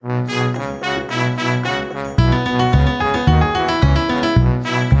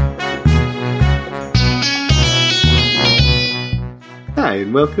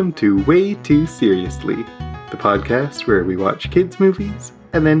and welcome to Way Too Seriously, the podcast where we watch kids' movies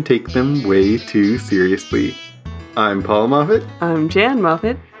and then take them way too seriously. I'm Paul Moffat. I'm Jan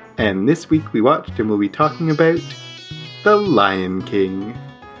Moffat. And this week we watched and we'll be talking about The Lion King.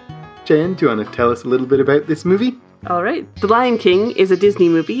 Jan, do you want to tell us a little bit about this movie? All right. The Lion King is a Disney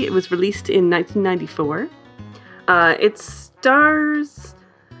movie. It was released in 1994. It stars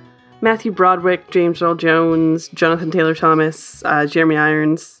Matthew Broderick, James Earl Jones, Jonathan Taylor Thomas, Jeremy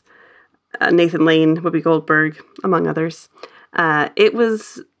Irons, Nathan Lane, Whoopi Goldberg, among others. It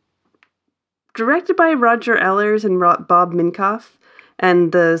was directed by Roger Ehlers and Bob Minkoff,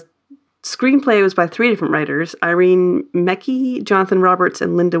 and the screenplay was by 3 different writers: Irene Mecchi, Jonathan Roberts,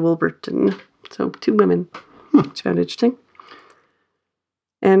 and Linda Wolverton. So 2 women, which I found interesting.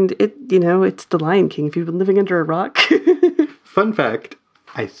 And it's The Lion King. If you've been living under a rock. Fun fact,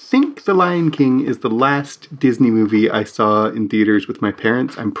 I think The Lion King is the last Disney movie I saw in theaters with my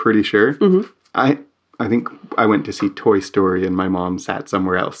parents. I'm pretty sure. Mm-hmm. I think I went to see Toy Story and my mom sat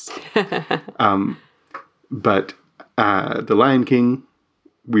somewhere else. But The Lion King,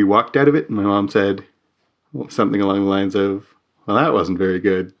 we walked out of it and my mom said something along the lines of, well, that wasn't very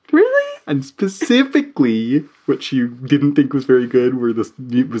good. Really? And specifically, what she didn't think was very good was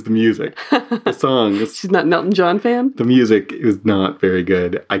the music. The songs. She's not an Elton John fan? The music is not very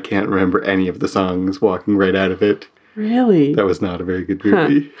good. I can't remember any of the songs walking right out of it. Really? That was not a very good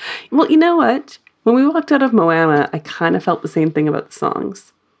movie. Huh. Well, you know what? When we walked out of Moana, I kind of felt the same thing about the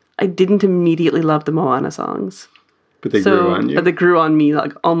songs. I didn't immediately love the Moana songs. But they grew on you. But they grew on me,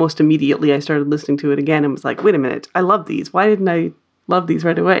 like, almost immediately. I started listening to it again and was like, wait a minute, I love these. Why didn't I love these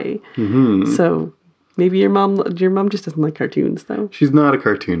right away? Mm-hmm. So maybe your mom just doesn't like cartoons, though. She's not a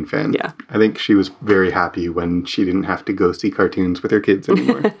cartoon fan. Yeah. I think she was very happy when she didn't have to go see cartoons with her kids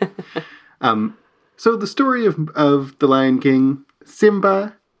anymore. So the story of The Lion King,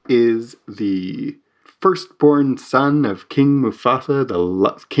 Simba is the firstborn son of King Mufasa,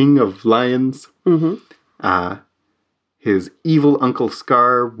 the king of lions. Mm-hmm. His evil uncle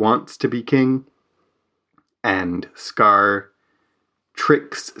Scar wants to be king, and Scar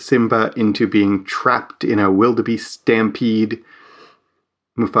tricks Simba into being trapped in a wildebeest stampede.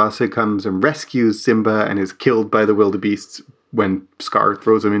 Mufasa comes and rescues Simba and is killed by the wildebeests when Scar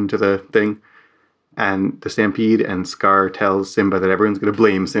throws him into the thing. And the stampede, and Scar tells Simba that everyone's going to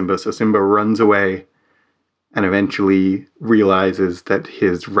blame Simba, so Simba runs away and eventually realizes that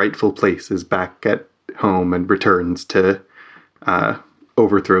his rightful place is back at home and returns to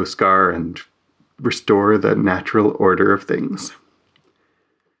overthrow Scar and restore the natural order of things.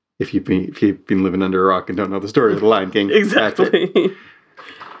 If you've been living under a rock and don't know the story of The Lion King. Exactly.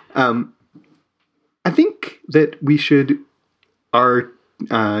 I think that we should, our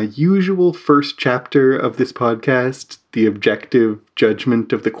usual first chapter of this podcast, the objective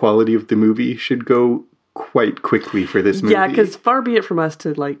judgment of the quality of the movie, should go quite quickly for this movie. Yeah, because far be it from us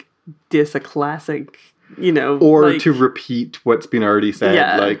to, like, diss a classic, or to repeat what's been already said.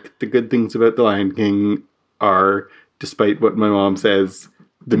 Yeah. Like, the good things about The Lion King are, despite what my mom says,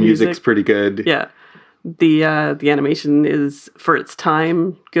 the music's pretty good. Yeah. The animation is, for its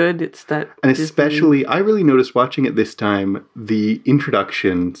time, good. It's that And especially, I really noticed watching it this time, the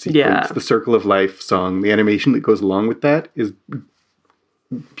introduction sequence, the Circle of Life song, the animation that goes along with that is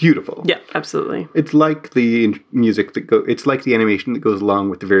beautiful. Yeah, absolutely. It's like the music it's like the animation that goes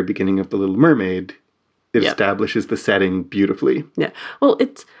along with the very beginning of The Little Mermaid. It establishes the setting beautifully. Yeah. Well,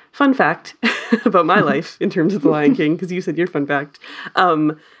 it's fun fact about my life in terms of The Lion King, because you said your fun fact.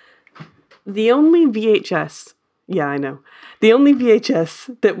 The only VHS, the only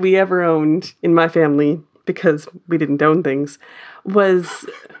VHS that we ever owned in my family, because we didn't own things, was,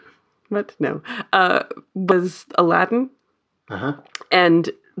 was Aladdin. Uh-huh. And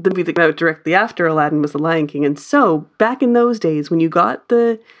the movie that came out directly after Aladdin was The Lion King. And so, back in those days, when you got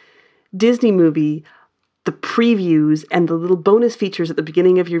the Disney movie, the previews and the little bonus features at the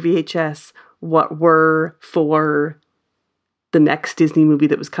beginning of your VHS, what were for the next Disney movie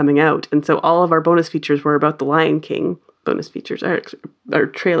that was coming out. And so all of our bonus features were about The Lion King. Bonus features are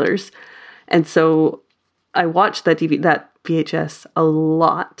trailers. And so I watched that VHS a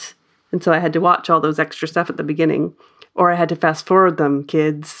lot. And so I had to watch all those extra stuff at the beginning. Or I had to fast forward them,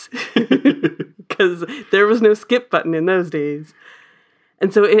 kids. Because there was no skip button in those days.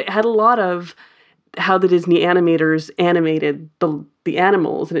 And so it had a lot of how the Disney animators animated the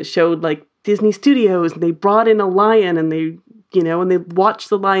animals. And it showed, like, Disney Studios. And they brought in a lion and they watched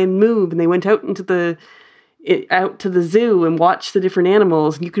the lion move, and they went out to the zoo and watched the different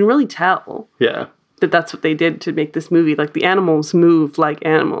animals, and you can really tell. Yeah. that's what they did to make this movie. Like, the animals move like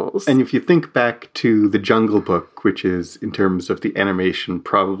animals. And if you think back to The Jungle Book, which is, in terms of the animation,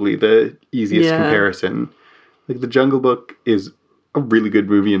 probably the easiest comparison, like, The Jungle Book is a really good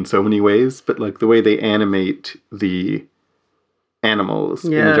movie in so many ways, but, like, the way they animate the animals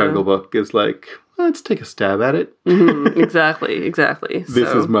in The Jungle Book is like, let's take a stab at it. Exactly. This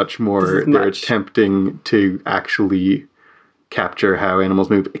is much more, they're attempting to actually capture how animals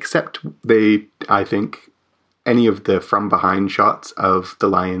move, except I think, any of the from behind shots of the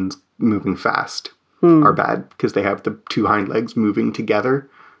lions moving fast are bad, because they have the two hind legs moving together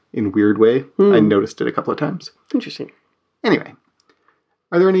in a weird way. I noticed it a couple of times. Interesting. Anyway,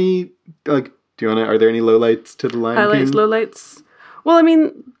 are there any, like, are there any lowlights to The Lion King? Highlights, lowlights? Well, I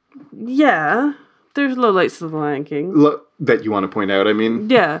mean, yeah, there's lowlights to The Lion King. That you want to point out, I mean?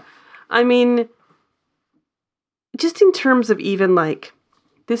 Yeah. I mean, just in terms of even, like,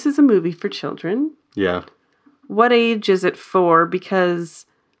 this is a movie for children. Yeah. What age is it for? Because,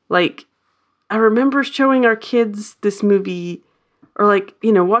 like, I remember showing our kids this movie, or, like,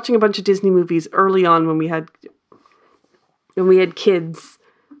 you know, watching a bunch of Disney movies early on when we had kids.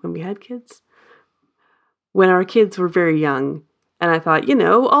 When our kids were very young. And I thought, you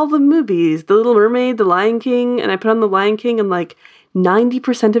know, all the movies, The Little Mermaid, The Lion King, and I put on The Lion King, and, like,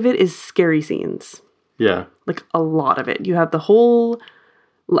 90% of it is scary scenes. Yeah. Like, a lot of it. You have the whole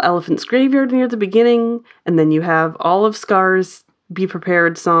Elephant's Graveyard near the beginning, and then you have all of Scar's Be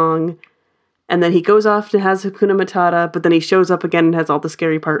Prepared song, and then he goes off and has Hakuna Matata, but then he shows up again and has all the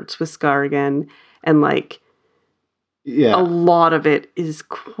scary parts with Scar again, and, like, a lot of it is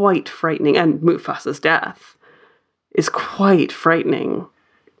quite frightening, and Mufasa's death is quite frightening.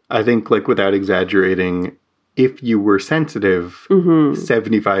 I think, like, without exaggerating, if you were sensitive,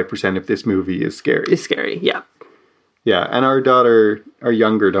 75% of this movie is scary. It's scary, yeah. Yeah, and our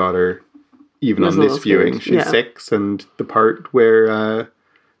younger daughter, even on this viewing, she's 6, and the part where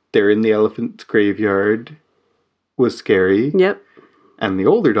they're in the elephant's graveyard was scary. Yep. And the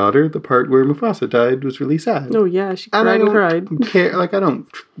older daughter, the part where Mufasa died, was really sad. Oh yeah, she cried and cried. I don't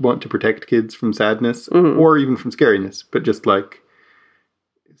want to protect kids from sadness or even from scariness, but just like,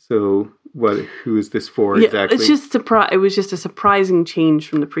 so who is this for exactly? It's just it was just a surprising change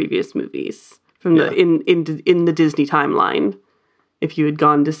from the previous movies, from the in the Disney timeline. If you had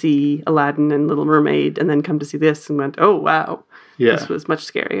gone to see Aladdin and Little Mermaid and then come to see this and went, oh wow, this was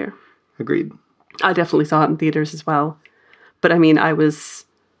much scarier. Agreed. I definitely saw it in theaters as well. But I mean, I was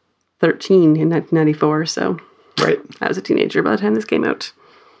 13 in 1994, so I was a teenager by the time this came out.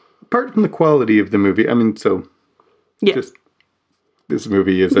 Apart from the quality of the movie, I mean, just this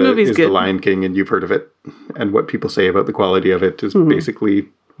movie is The Lion King, and you've heard of it. And what people say about the quality of it is basically,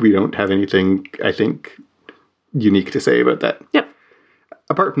 we don't have anything, I think, unique to say about that. Yep.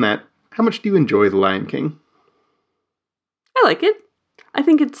 Apart from that, how much do you enjoy The Lion King? I like it. I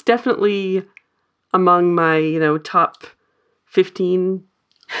think it's definitely among my, top 15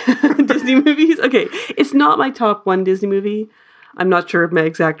 Disney movies. Okay, it's not my top 1 Disney movie. I'm not sure of my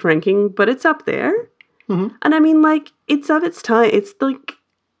exact ranking, but it's up there. Mm-hmm. And I mean, like, it's of its time. It's like,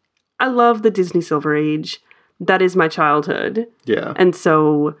 I love the Disney Silver Age. That is my childhood. Yeah. And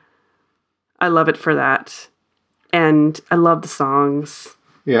so I love it for that. And I love the songs.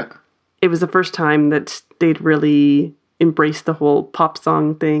 Yeah. It was the first time that they'd really embraced the whole pop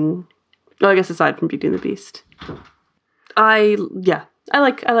song thing. Well, I guess aside from Beauty and the Beast. I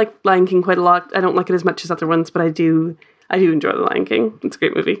like Lion King quite a lot. I don't like it as much as other ones, but I do enjoy The Lion King. It's a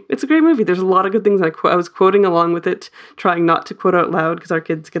great movie. It's a great movie. There's a lot of good things. I was quoting along with it, trying not to quote out loud because our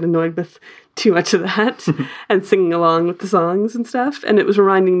kids get annoyed with too much of that, and singing along with the songs and stuff. And it was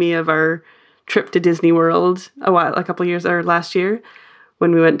reminding me of our trip to Disney World last year,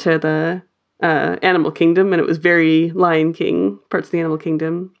 when we went to the Animal Kingdom, and it was very Lion King, parts of the Animal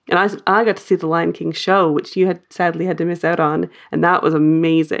Kingdom. And I got to see the Lion King show, which you sadly had to miss out on, and that was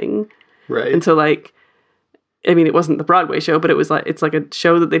amazing. Right. And so, like, I mean, it wasn't the Broadway show, but it's like a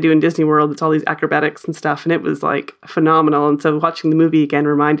show that they do in Disney World. It's all these acrobatics and stuff, and it was like phenomenal. And so watching the movie again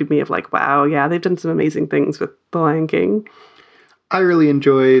reminded me of, like, wow, yeah, they've done some amazing things with the Lion King. I really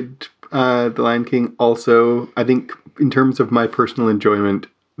enjoyed the Lion King. Also, I think in terms of my personal enjoyment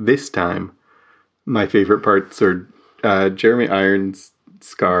this time, my favorite parts are Jeremy Irons'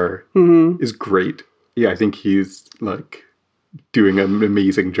 Scar is great. Yeah, I think he's, like, doing an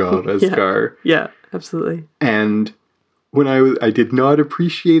amazing job as Scar. Yeah, absolutely. And when I did not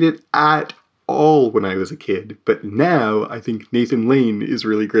appreciate it at all when I was a kid, but now I think Nathan Lane is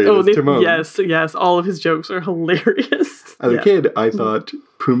really great as Timon. Yes, all of his jokes are hilarious. As a kid, I thought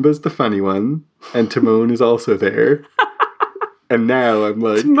Pumbaa's the funny one, and Timon is also there. And now I'm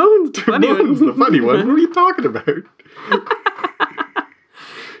like, Timon's the funny Timon's one. the funny one. What are you talking about?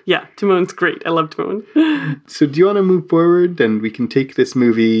 Yeah, Timon's great. I love Timon. So do you want to move forward and we can take this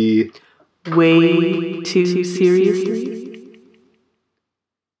movie... Way too seriously?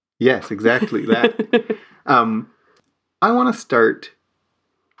 Yes, exactly that. I want to start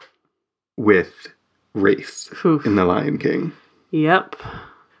with race Oof. in The Lion King. Yep.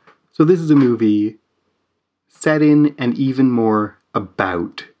 So this is a movie set in and even more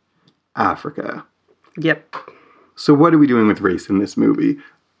about Africa. Yep. So what are we doing with race in this movie?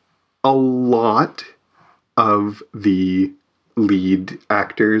 A lot of the lead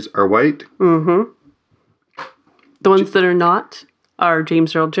actors are white. Mm-hmm. The ones that are not are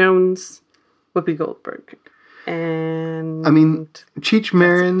James Earl Jones, Whoopi Goldberg, and... I mean, Cheech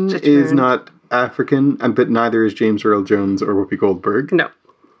Marin is not African, but neither is James Earl Jones or Whoopi Goldberg. No.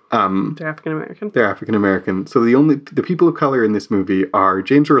 They're African American. They're African American. So the people of color in this movie are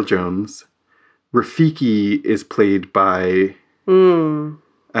James Earl Jones. Rafiki is played by an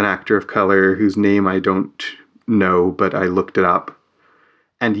actor of color whose name I don't know, but I looked it up.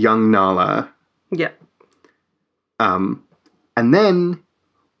 And young Nala. Yeah. And then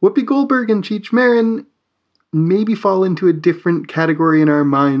Whoopi Goldberg and Cheech Marin maybe fall into a different category in our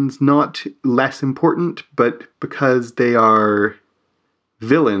minds, not less important, but because they are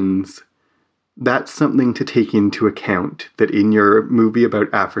villains, that's something to take into account, that in your movie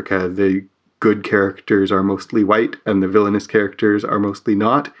about Africa, the good characters are mostly white and the villainous characters are mostly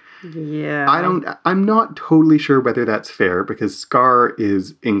not. Yeah. I'm not totally sure whether that's fair, because Scar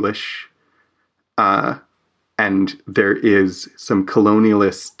is English, and there is some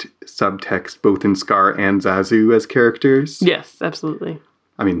colonialist subtext both in Scar and Zazu as characters. Yes, absolutely.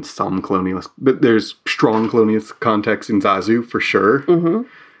 I mean, some colonialist, but there's strong colonialist context in Zazu for sure. Mm-hmm.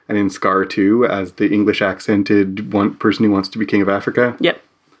 And in Scar too, as the English accented one person who wants to be king of Africa. Yep.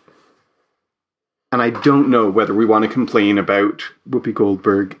 And I don't know whether we want to complain about Whoopi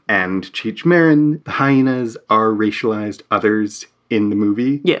Goldberg and Cheech Marin. The hyenas are racialized others in the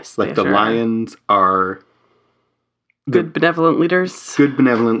movie. Yes, like the lions are good benevolent leaders. Good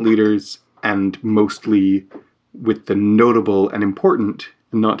benevolent leaders, and mostly with the notable and important,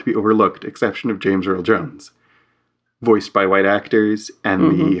 and not to be overlooked, exception of James Earl Jones, voiced by white actors,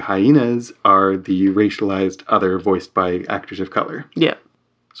 and the hyenas are the racialized other voiced by actors of color. Yeah.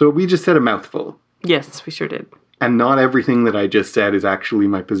 So we just said a mouthful. Yes, we sure did. And not everything that I just said is actually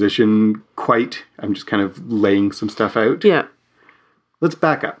my position quite. I'm just kind of laying some stuff out. Yeah. Let's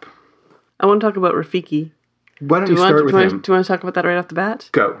back up. I want to talk about Rafiki. Why don't you start with him? Do you want to talk about that right off the bat?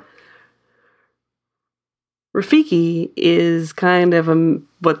 Go. Rafiki is kind of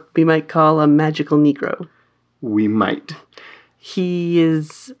what we might call a magical Negro. We might. He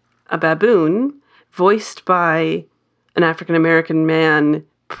is a baboon voiced by an African American man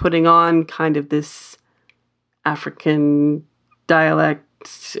putting on kind of this African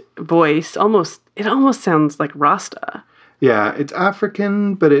dialect voice. It almost sounds like Rasta. Yeah, it's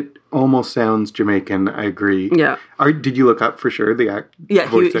African, but it almost sounds Jamaican. I agree. Yeah. Did you look up for sure the Yeah,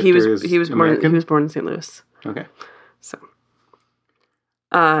 voice he was American? He was born in St. Louis. Okay. So,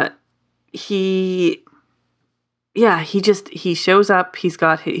 he shows up.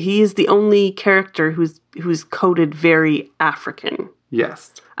 He is the only character who's coded very African.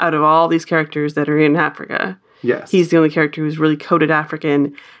 Yes. Out of all these characters that are in Africa. Yes. He's the only character who's really coded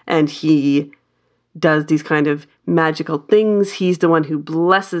African, and he does these kind of magical things. He's the one who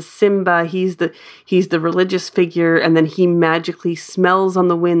blesses Simba. He's the religious figure, and then he magically smells on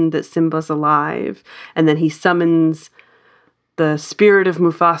the wind that Simba's alive, and then he summons the spirit of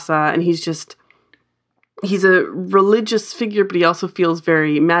Mufasa, and he's a religious figure, but he also feels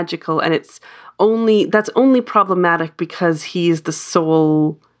very magical, and that's only problematic because he's the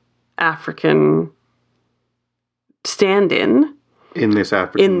sole African stand-in in this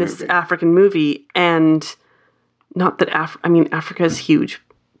African movie. And not that Africa is huge.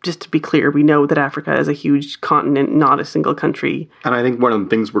 Just to be clear, we know that Africa is a huge continent, not a single country. And I think one of the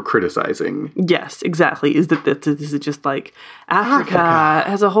things we're criticizing, yes, exactly, is that this is just like Africa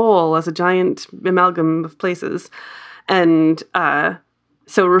as a whole, as a giant amalgam of places. And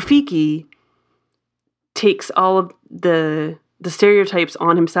so Rafiki takes all of the stereotypes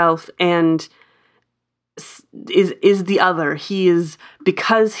on himself and is the other.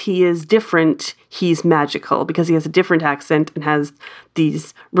 Because he is different, he's magical. Because he has a different accent and has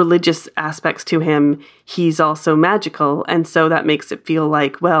these religious aspects to him, he's also magical. And so that makes it feel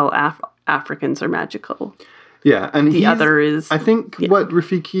like, well, Africans are magical. Yeah, and the other is... I think what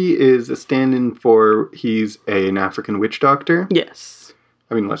Rafiki is a stand-in for, he's an African witch doctor. Yes.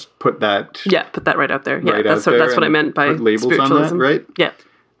 I mean, let's put that Yeah, put that right out there. Yeah, right that's out there what I and meant by put labels on that, spiritualism. right? Yeah.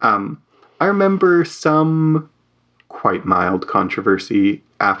 I remember some quite mild controversy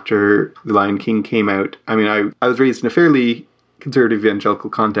after The Lion King came out. I mean, I was raised in a fairly conservative evangelical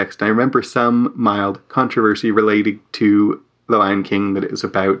context, and I remember some mild controversy related to The Lion King, that it was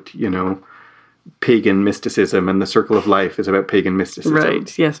about, you know, pagan mysticism, and The Circle of Life is about pagan mysticism.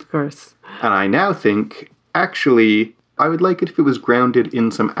 Right, yes, of course. And I now think, actually, I would like it if it was grounded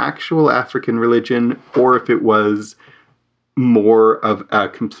in some actual African religion, or if it was more of a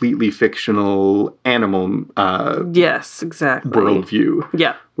completely fictional animal Yes, exactly. worldview.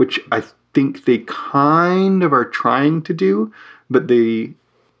 Yeah. Which I think they kind of are trying to do, but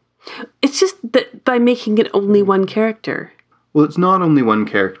It's just that by making it only one character. well, it's not only one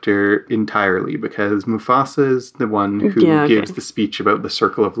character entirely, because Mufasa is the one who gives the speech about the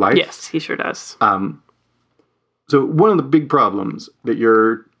Circle of Life. Yes, he sure does. So one of the big problems that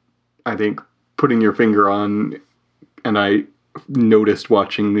you're, I think, putting your finger on, and I noticed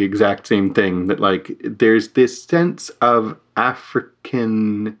watching the exact same thing, that like there's this sense of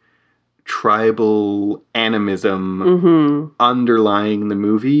African tribal animism underlying the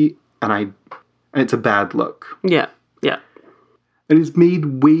movie, and it's a bad look. Yeah, yeah. It is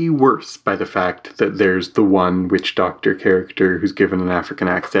made way worse by the fact that there's the one witch doctor character who's given an African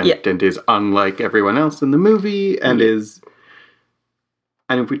accent and is unlike everyone else in the movie, and is...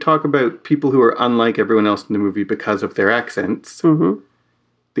 And if we talk about people who are unlike everyone else in the movie because of their accents,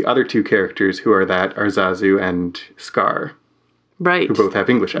 the other two characters who are that are Zazu and Scar. Right. Who both have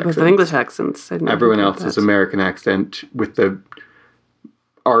English accents. Both have English accents. Everyone else is American accent, with the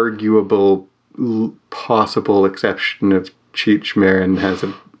arguable, possible exception of Cheech Marin has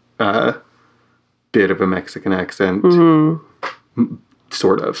a bit of a Mexican accent.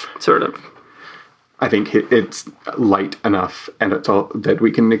 Sort of. Sort of. I think it's light enough, and it's all that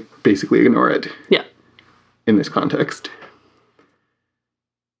we can basically ignore it. Yeah. In this context.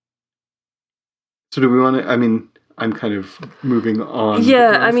 So do we want to... I mean, I'm kind of moving on.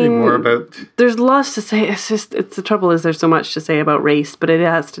 Yeah, I mean... more about... There's lots to say. It's just... the trouble is there's so much to say about race, but it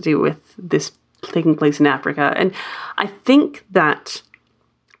has to do with this taking place in Africa. And I think that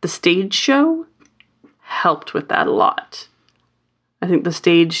the stage show helped with that a lot. I think the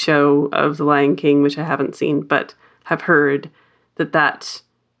stage show of The Lion King, which I haven't seen, but have heard that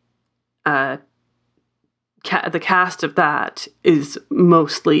the cast of that is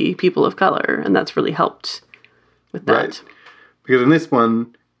mostly people of color, and that's really helped with that. Right. Because in this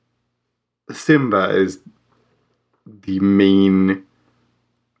one, Simba is the main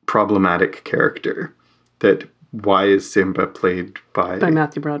problematic character. That why is Simba played by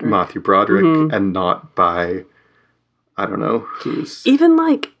Matthew Broderick, and not by... I don't know who's... Even,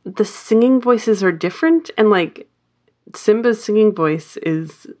 like, the singing voices are different, and, like, Simba's singing voice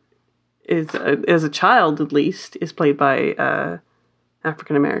is as a child, at least, is played by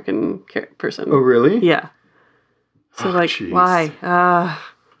African-American person. Oh, really? Yeah. So, why?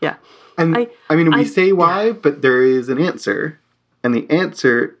 Yeah. And, we say why, but there is an answer. And the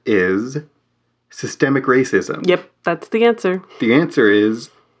answer is systemic racism. Yep, that's the answer. The answer is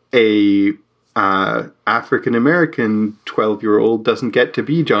a... African-American 12-year-old doesn't get to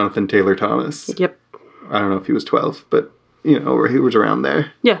be Jonathan Taylor Thomas. Yep. I don't know if he was 12, but, you know, he was around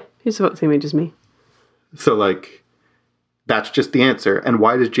there. Yeah, he's about the same age as me. So, like, that's just the answer. And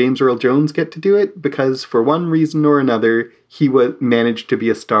why does James Earl Jones get to do it? Because for one reason or another, he managed to be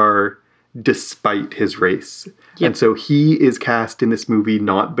a star despite his race. Yep. And so he is cast in this movie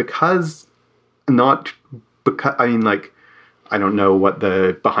not because, I mean, like, I don't know what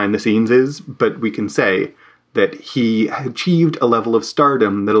the behind the scenes is, but we can say that he achieved a level of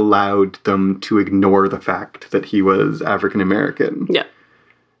stardom that allowed them to ignore the fact that he was African American. Yeah.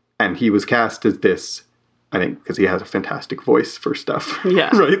 And he was cast as this, I think, because he has a fantastic voice for stuff.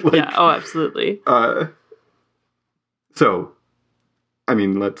 Yeah. Right? Like, yeah, oh, absolutely. So, I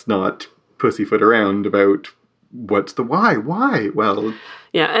mean, let's not pussyfoot around about what's the why. Why? Well...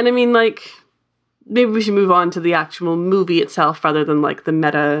 Yeah, and I mean, like... Maybe we should move on to the actual movie itself rather than, like, the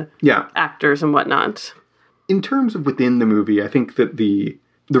meta actors and whatnot. In terms of within the movie, I think that the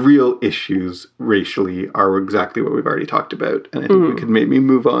real issues racially are exactly what we've already talked about. And I think we could maybe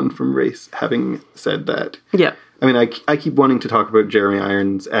move on from race, having said that. Yeah. I mean, I keep wanting to talk about Jeremy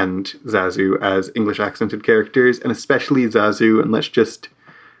Irons and Zazu as English accented characters, and especially Zazu, and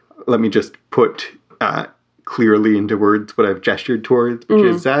let me just put clearly into words what I've gestured towards, which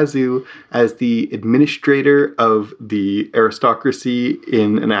is Zazu as the administrator of the aristocracy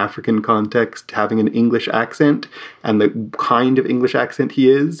in an African context, having an English accent, and the kind of English accent he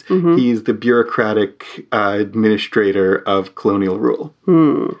is. He's the bureaucratic administrator of colonial rule.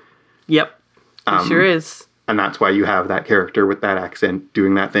 Yep. He sure is. And that's why you have that character with that accent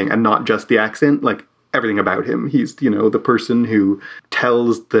doing that thing, and not just the accent, like everything about him. He's, the person who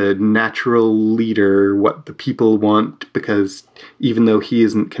tells the natural leader what the people want, because even though he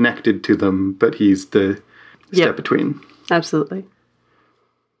isn't connected to them, but he's the step between. Absolutely.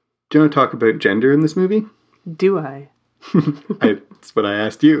 Do you want to talk about gender in this movie? Do I? That's what I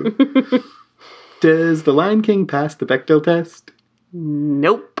asked you. Does The Lion King pass the Bechdel test?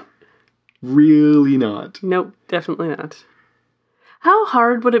 Nope. Really not. Nope, definitely not. How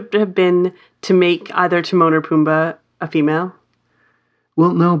hard would it have been to make either Timon or Pumbaa a female?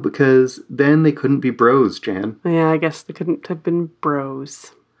 Well, no, because then they couldn't be bros, Jan. Yeah, I guess they couldn't have been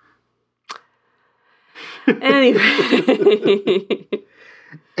bros. Anyway.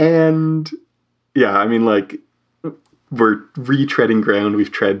 And, yeah, I mean, like, we're retreading ground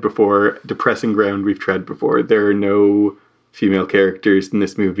we've tread before, depressing ground we've tread before. There are no female characters in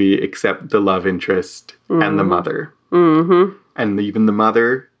this movie except the love interest and the mother. Mm-hmm. And even the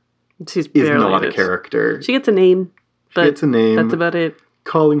mother is not a character. She gets a name, but that's about it.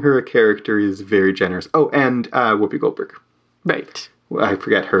 Calling her a character is very generous. Oh, and Whoopi Goldberg. Right. Well, I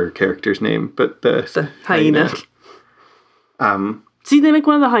forget her character's name, but the hyena. See, they make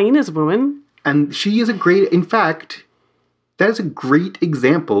one of the hyenas a woman. And she is in fact, that is a great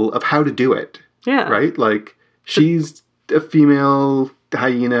example of how to do it. Yeah. Right? Like, she's a female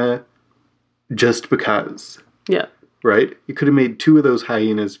hyena just because. Yeah. Right? You could have made 2 of those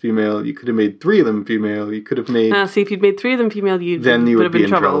hyenas female. You could have made 3 of them female. You could have made... see, if you'd made 3 of them female, you would have been in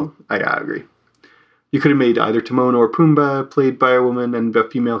trouble. I agree. You could have made either Timon or Pumbaa played by a woman and a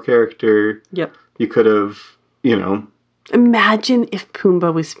female character. Yep. You could have, Imagine if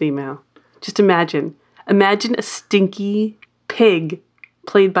Pumbaa was female. Just imagine. Imagine a stinky pig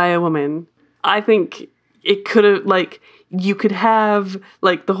played by a woman. I think it could have, you could have,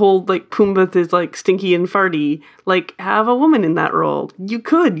 the whole, Pumbaa is, stinky and farty. Have a woman in that role. You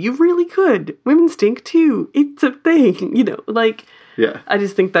could. You really could. Women stink, too. It's a thing. Yeah. I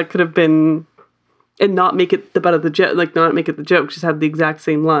just think that could have been... And not make it the butt of the joke. Not make it the joke. Just have the exact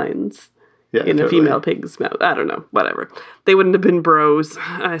same lines. Yeah, in a female pig's mouth. I don't know. Whatever. They wouldn't have been bros,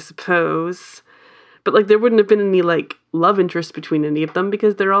 I suppose. But, there wouldn't have been any, love interest between any of them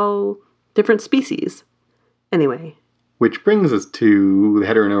because they're all different species. Anyway... Which brings us to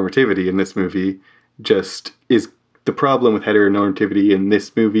heteronormativity in this movie. Just is the problem with heteronormativity in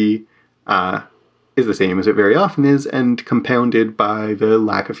this movie is the same as it very often is, and compounded by the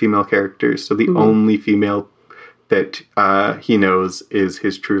lack of female characters. So the only female that he knows is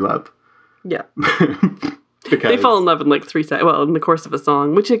his true love. Yeah. They fall in love in 3 seconds. Well, in the course of a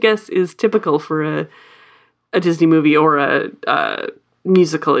song, which I guess is typical for a Disney movie or a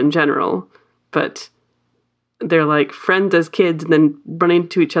musical in general. But... They're friends as kids and then run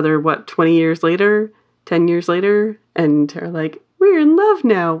into each other, 20 years later, 10 years later, and are we're in love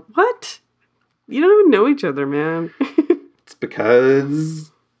now. What? You don't even know each other, man. It's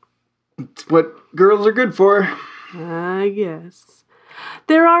because it's what girls are good for. I guess.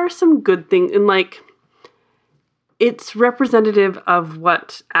 There are some good things, and it's representative of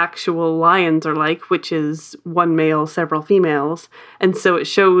what actual lions are like, which is one male, several females, and so it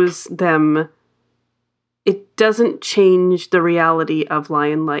shows them... It doesn't change the reality of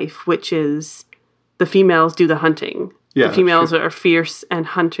lion life, which is the females do the hunting. Yeah, the females are fierce and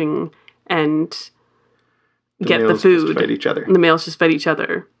hunting and get the food. Just fight each other. And the males just fight each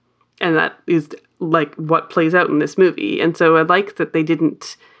other. And that is what plays out in this movie. And so I like that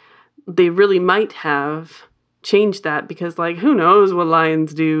they really might have changed that because who knows what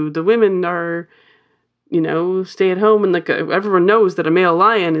lions do? The women are... stay at home and everyone knows that a male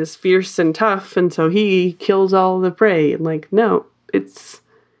lion is fierce and tough and so he kills all the prey. And no, it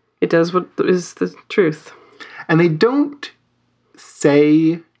does what is the truth. And they don't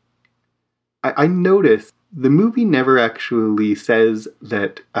say, I noticed the movie never actually says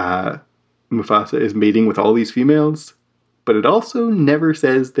that Mufasa is mating with all these females, but it also never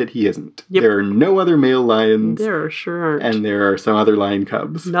says that he isn't. Yep. There are no other male lions. There sure aren't. And there are some other lion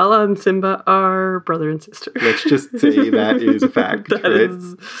cubs. Nala and Simba are brother and sister. Let's just say that is a fact, right?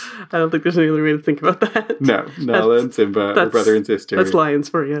 I don't think there's any other way to think about that. No, Nala and Simba are brother and sister. That's lions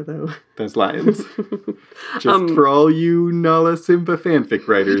for you, though. That's lions. Just for all you Nala Simba fanfic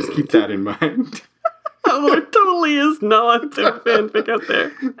writers, keep that in mind. Oh No, there totally is not a fanfic out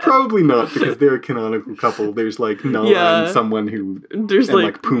there. Probably not, because they're a canonical couple. There's like Nala and someone who there's and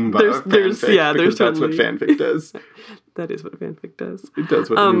like Pumbaa there's fanfic, there's that's totally... what fanfic does. That is what fanfic does. It does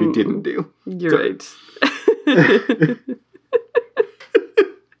what the movie didn't do. You're right.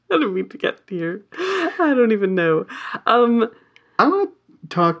 I don't mean to get here. I don't even know. I want to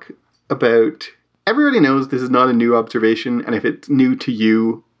talk about... Everybody knows this is not a new observation, and if it's new to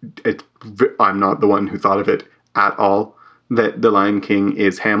you, I'm not the one who thought of it at all, that the Lion King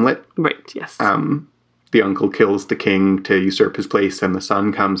is Hamlet. Right, yes. The uncle kills the king to usurp his place, and the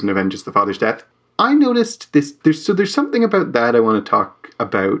son comes and avenges the father's death. I noticed this... There's something about that I want to talk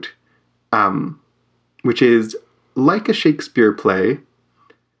about, which is, like a Shakespeare play,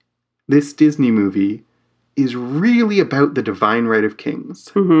 this Disney movie is really about the divine right of kings.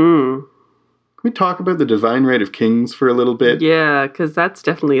 Mm-hmm. Can we talk about the divine right of kings for a little bit? Yeah, because that's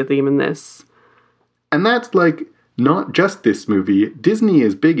definitely a theme in this. And that's like, not just this movie. Disney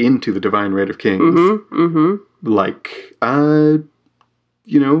is big into the divine right of kings. Mm-hmm, mm-hmm. Like,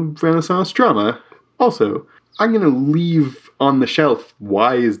 Renaissance drama. Also, I'm going to leave on the shelf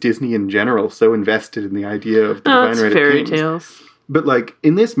why is Disney in general so invested in the idea of the divine right of kings. Fairy tales. But like,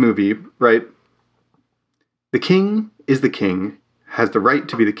 in this movie, right, the king is the king, has the right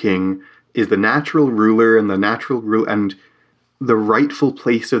to be the king, is the natural ruler, and and the rightful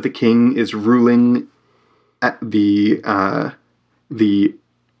place of the king is ruling at the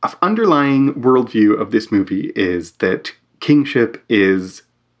underlying worldview of this movie is that kingship is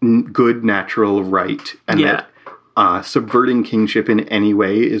good, natural, right, and that subverting kingship in any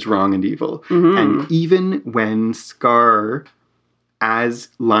way is wrong and evil. Mm-hmm. And even when Scar, as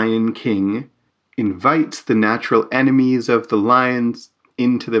Lion King, invites the natural enemies of the lions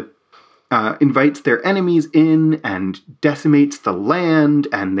into the invites their enemies in and decimates the land,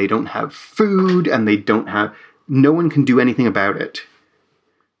 and they don't have food, and no one can do anything about it.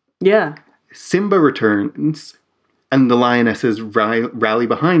 Yeah. Simba returns, and the lionesses rally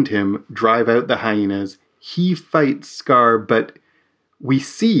behind him, drive out the hyenas. He fights Scar, but we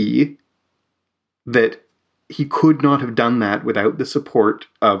see that he could not have done that without the support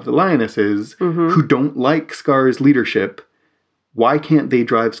of the lionesses, who don't like Scar's leadership. Why can't they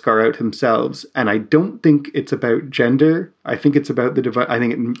drive Scar out themselves? And I don't think it's about gender. I think it's about the divine... I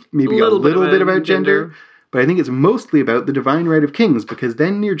think it maybe a little bit about gender. But I think it's mostly about the divine right of kings, because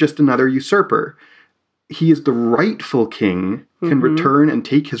then you're just another usurper. He is the rightful king, can return and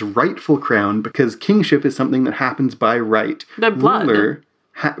take his rightful crown, because kingship is something that happens by right. By blood.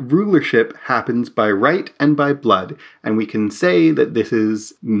 Rulership happens by right and by blood. And we can say that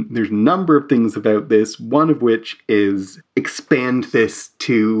there's a number of things about this, one of which is expand this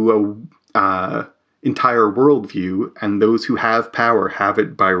to a entire worldview, and those who have power have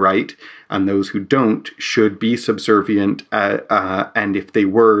it by right, and those who don't should be subservient, and if they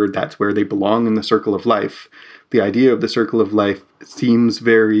were, that's where they belong in the circle of life. The idea of the circle of life seems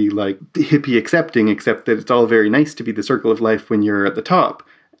very, like, hippie accepting, except that it's all very nice to be the circle of life when you're at the top.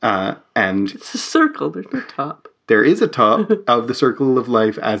 And it's a circle, there's no top. There is a top of the circle of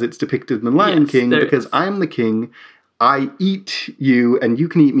life as it's depicted in The Lion King, because I'm the king. I eat you, and you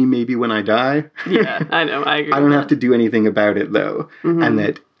can eat me maybe when I die. Yeah, I know, I agree. I don't have to do anything about it, though. Mm-hmm. And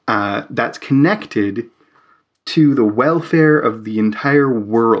that that's connected to the welfare of the entire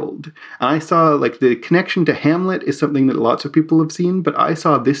world. And I saw, like, the connection to Hamlet is something that lots of people have seen, but I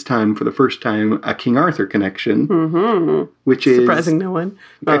saw this time, for the first time, a King Arthur connection, which is... Surprising no one.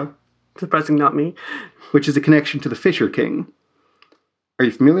 Well, surprising not me. Which is a connection to the Fisher King. Are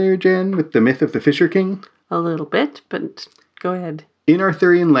you familiar, Jen, with the myth of the Fisher King? A little bit, but go ahead. In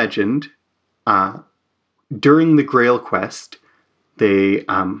Arthurian legend, during the Grail quest, they...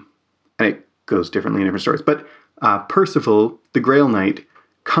 and it goes differently in different stories, but Percival, the Grail Knight,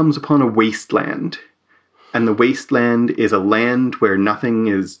 comes upon a wasteland. And the wasteland is a land where nothing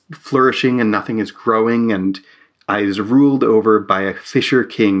is flourishing and nothing is growing, and is ruled over by a Fisher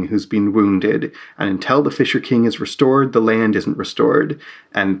King who's been wounded. And until the Fisher King is restored, the land isn't restored.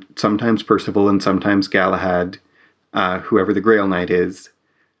 And sometimes Percival and sometimes Galahad, whoever the Grail Knight is,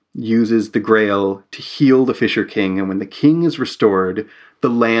 uses the Grail to heal the Fisher King. And when the king is restored, the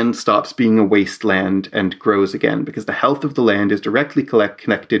land stops being a wasteland and grows again, because the health of the land is directly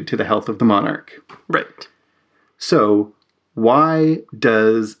connected to the health of the monarch. Right. So, why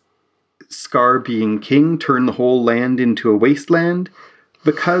does Scar being king turn the whole land into a wasteland?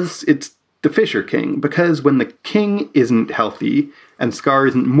 Because it's the Fisher King. Because when the king isn't healthy and Scar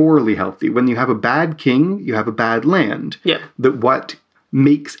isn't morally healthy, when you have a bad king, you have a bad land. Yeah. That what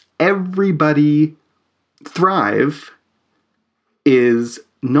makes everybody thrive is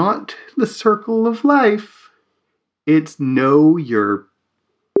not the circle of life. It's know your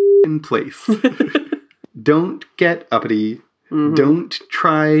place. Don't get uppity. Mm-hmm. Don't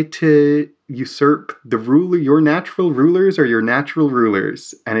try to usurp the ruler. Your natural rulers are your natural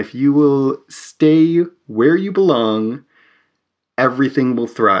rulers. And if you will stay where you belong, everything will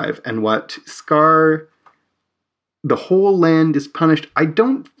thrive. And what Scar, the whole land is punished. I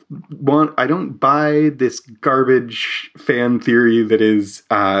don't buy this garbage fan theory that is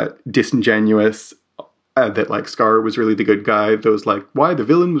disingenuous, that like Scar was really the good guy. Those like, why the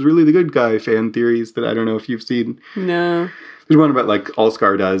villain was really the good guy fan theories that I don't know if you've seen. No. There's one about like all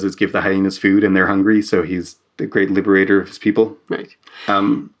Scar does is give the hyenas food and they're hungry, so he's the great liberator of his people. Right.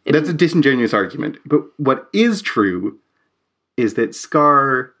 That's a disingenuous argument. But what is true is that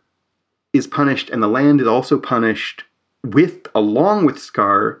Scar is punished and the land is also punished along with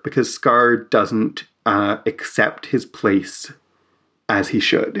Scar, because Scar doesn't accept his place as he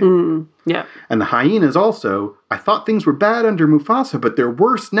should. Yeah. And the hyenas also, I thought things were bad under Mufasa, but they're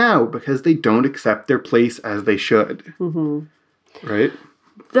worse now because they don't accept their place as they should. Mm-hmm. Right?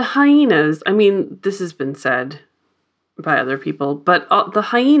 The hyenas, I mean, this has been said by other people, but the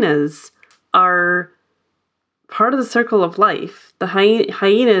hyenas are part of the circle of life. The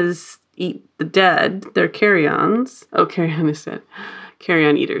hyenas eat the dead. They're carrions. Oh, carrion is dead.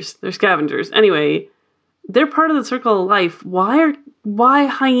 Carrion eaters. They're scavengers. Anyway, they're part of the circle of life. Why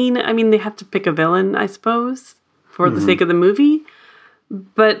hyena? I mean, they have to pick a villain, I suppose, for the sake of the movie.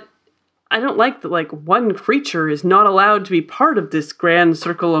 But I don't like that, like, one creature is not allowed to be part of this grand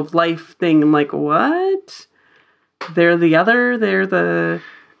circle of life thing. I'm like, what? They're the other? They're the...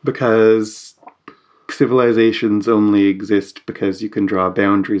 Because civilizations only exist because you can draw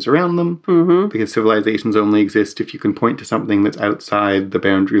boundaries around them. Mm-hmm. Because civilizations only exist if you can point to something that's outside the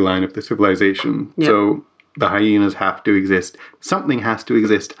boundary line of the civilization. Yep. So the hyenas have to exist. Something has to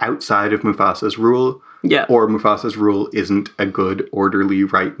exist outside of Mufasa's rule. Yeah. Or Mufasa's rule isn't a good, orderly,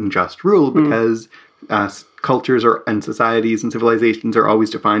 right, and just rule, because cultures and societies and civilizations are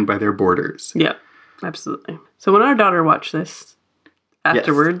always defined by their borders. Yeah, absolutely. So when our daughter watched this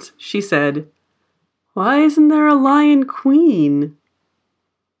afterwards, she said, "Why isn't there a lion queen?"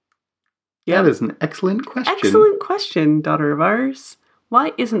 That is an excellent question. Excellent question, daughter of ours.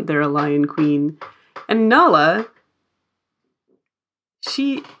 Why isn't there a lion queen? And Nala,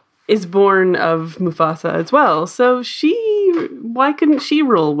 she is born of Mufasa as well. So why couldn't she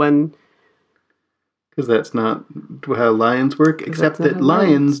rule when? Because that's not how lions work, except that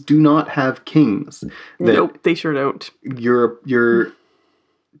lions do not have kings. Nope, they sure don't. You're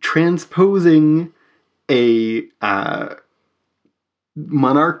transposing a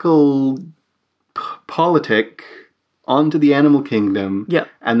monarchical politic onto the animal kingdom. Yeah.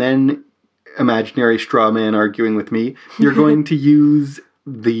 And then, imaginary straw man arguing with me, you're going to use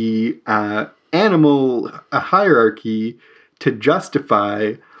the animal hierarchy to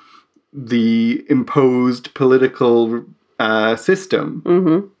justify the imposed political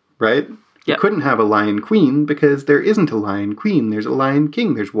system, right? Yep. You couldn't have a lion queen because there isn't a lion queen. There's a lion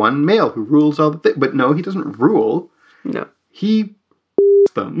king. There's one male who rules all the things. But no, he doesn't rule. No. He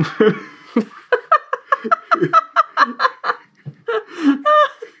them.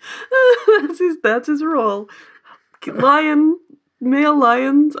 That's his role. Male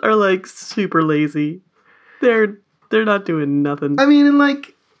lions are like super lazy. They're not doing nothing. I mean, and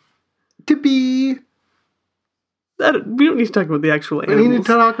like, to be... we don't need to talk about the actual animals. We need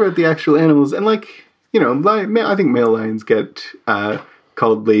to talk about the actual animals. And like, you know, I think male lions get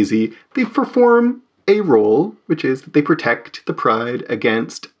called lazy. They perform a role, which is that they protect the pride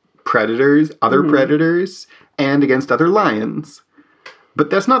against predators, other predators, and against other lions. But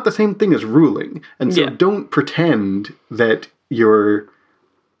that's not the same thing as ruling. And so don't pretend that you're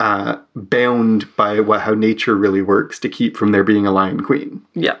bound by how nature really works to keep from there being a lion queen.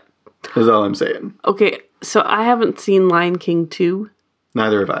 Yeah. Is all I'm saying. Okay, so I haven't seen Lion King 2.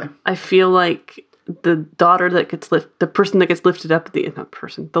 Neither have I. I feel like the daughter that gets the person that gets lifted up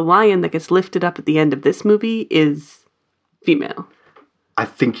the lion that gets lifted up at the end of this movie is female. I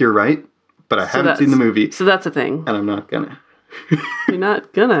think you're right, but I haven't seen the movie. So that's a thing. And I'm not gonna. You're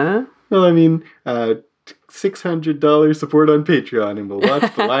not gonna? Well, I mean, $600 support on Patreon and we'll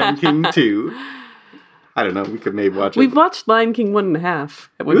watch The Lion King 2. I don't know, we could maybe watch it. We've watched Lion King 1.5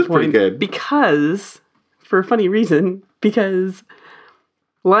 at one point. It was pretty good. Because, for a funny reason, because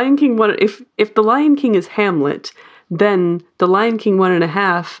Lion King 1, if The Lion King is Hamlet, then The Lion King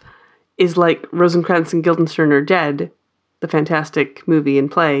 1.5 is like Rosencrantz and Guildenstern Are Dead, the fantastic movie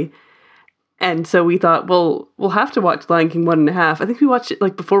and play. And so we thought, well, we'll have to watch Lion King 1.5. I think we watched it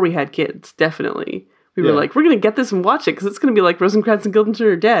like before we had kids, definitely. We were like, we're going to get this and watch it because it's going to be like Rosencrantz and Guildenstern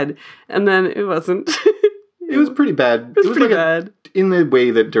are dead. And then it wasn't. It was pretty bad. It was pretty bad. In the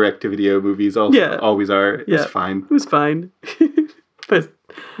way that direct-to-video movies always are. It was fine. It was fine. But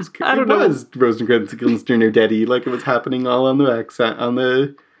I don't know. It was Rosencrantz and Guildenstern are dead-y, like it was happening all on the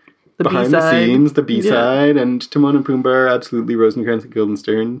behind B-side. the scenes, the B-side, and Timon and Pumbaa are absolutely Rosencrantz and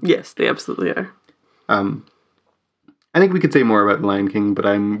Guildenstern. Yes, they absolutely are. I think we could say more about The Lion King, but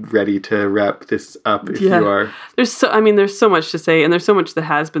I'm ready to wrap this up if you are. There's so much to say, and there's so much that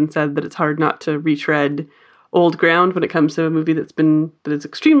has been said that it's hard not to retread old ground when it comes to a movie that is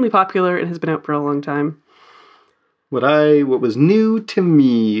extremely popular and has been out for a long time. What was new to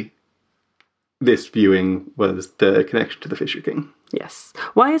me this viewing was the connection to the Fisher King. Yes.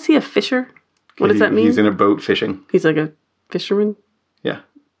 Why is he a fisher? What does that mean? He's in a boat fishing. He's like a fisherman? Yeah.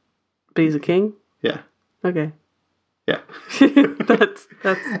 But he's a king? Yeah. Okay. Yeah. that's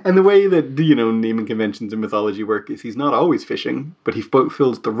And the way that, naming conventions and mythology work is he's not always fishing, but he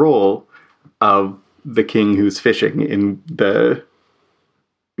fills the role of the king who's fishing in the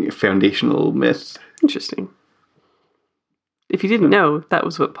foundational myth. Interesting. If you didn't know, that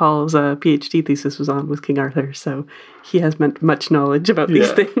was what Paul's PhD thesis was on, was King Arthur, so he has much knowledge about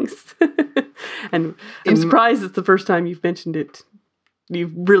these things. And I'm surprised it's the first time you've mentioned it.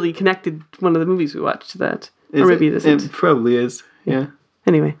 You've really connected one of the movies we watched to that. Or maybe it isn't. It probably is, yeah.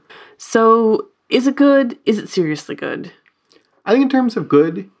 Anyway, so is it good? Is it seriously good? I think in terms of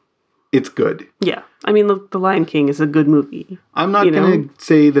good, it's good. Yeah. I mean, The Lion King is a good movie. I'm not going to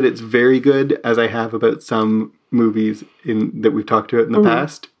say that it's very good, as I have about some movies that we've talked about in the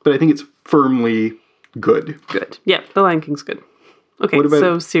past, but I think it's firmly good. Good. Yeah, The Lion King's good. Okay,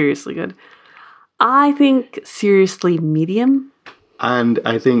 so seriously good. I think seriously medium. And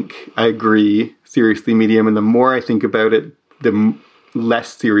I think I agree, seriously medium. And the more I think about it, the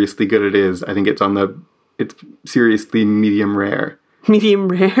less seriously good it is. I think it's seriously medium rare. Medium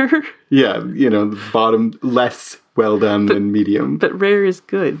rare? Yeah, the bottom, less well done than medium. But rare is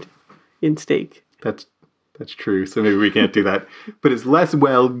good in steak. That's true. So maybe we can't do that. But it's less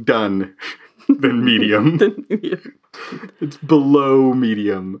well done than medium. It's below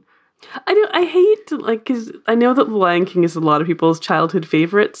medium. I hate to, because I know that The Lion King is a lot of people's childhood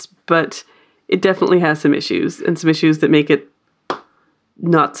favorites, but it definitely has some issues, and some issues that make it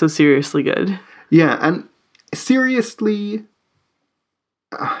not so seriously good. Yeah, and seriously,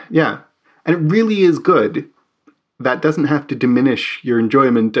 and it really is good. That doesn't have to diminish your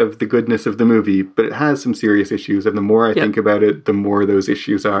enjoyment of the goodness of the movie, but it has some serious issues, and the more I think about it, the more those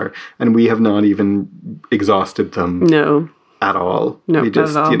issues are, and we have not even exhausted them. No. At all. No, we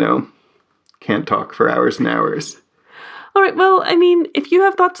just, not at all. Can't talk for hours and hours. All right, well, I mean, if you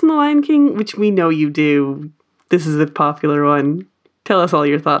have thoughts on The Lion King, which we know you do, this is a popular one, tell us all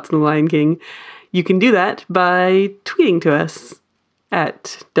your thoughts on The Lion King. You can do that by tweeting to us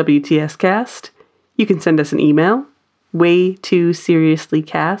at WTScast. You can send us an email,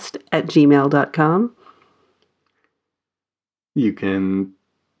 waytooseriouslycast@gmail.com. You can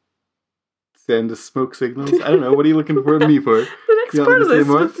send us smoke signals. I don't know. What are you looking for me for? The next part of this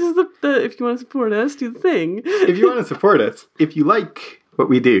is if you want to support us, do the thing. If you want to support us, if you like what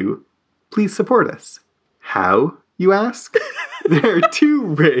we do, please support us. How, you ask? There are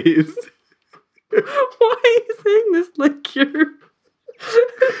two ways. Why are you saying this like you're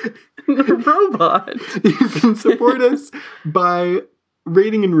a robot? You can support us by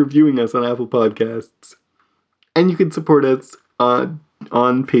rating and reviewing us on Apple Podcasts. And you can support us on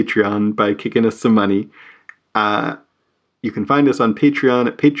Patreon by kicking us some money. You can find us on Patreon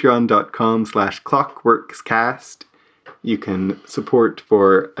at patreon.com/clockworkscast. You can support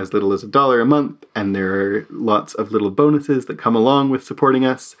for as little as $1 a month, and there are lots of little bonuses that come along with supporting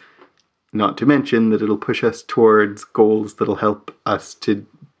us. Not to mention that it'll push us towards goals that'll help us to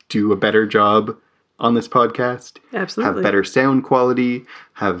do a better job on this podcast. Absolutely. Have better sound quality,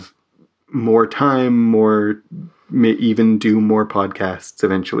 have more time, may even do more podcasts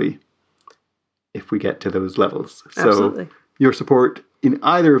eventually, if we get to those levels. Absolutely. So your support in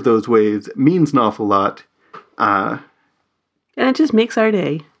either of those ways means an awful lot. And it just makes our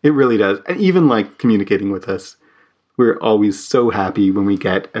day. It really does. And even communicating with us, we're always so happy when we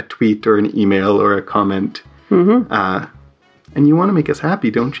get a tweet or an email or a comment. Mm-hmm. And you want to make us happy,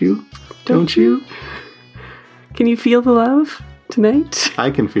 don't you? Don't you? Can you feel the love tonight?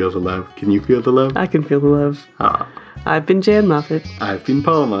 I can feel the love. Can you feel the love? I can feel the love. I've been Jan Moffat. I've been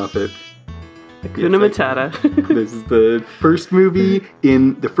Paul Moffat. Hakuna Matata. This is the first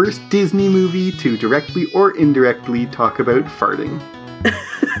Disney movie to directly or indirectly talk about farting.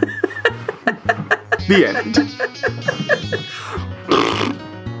 The end.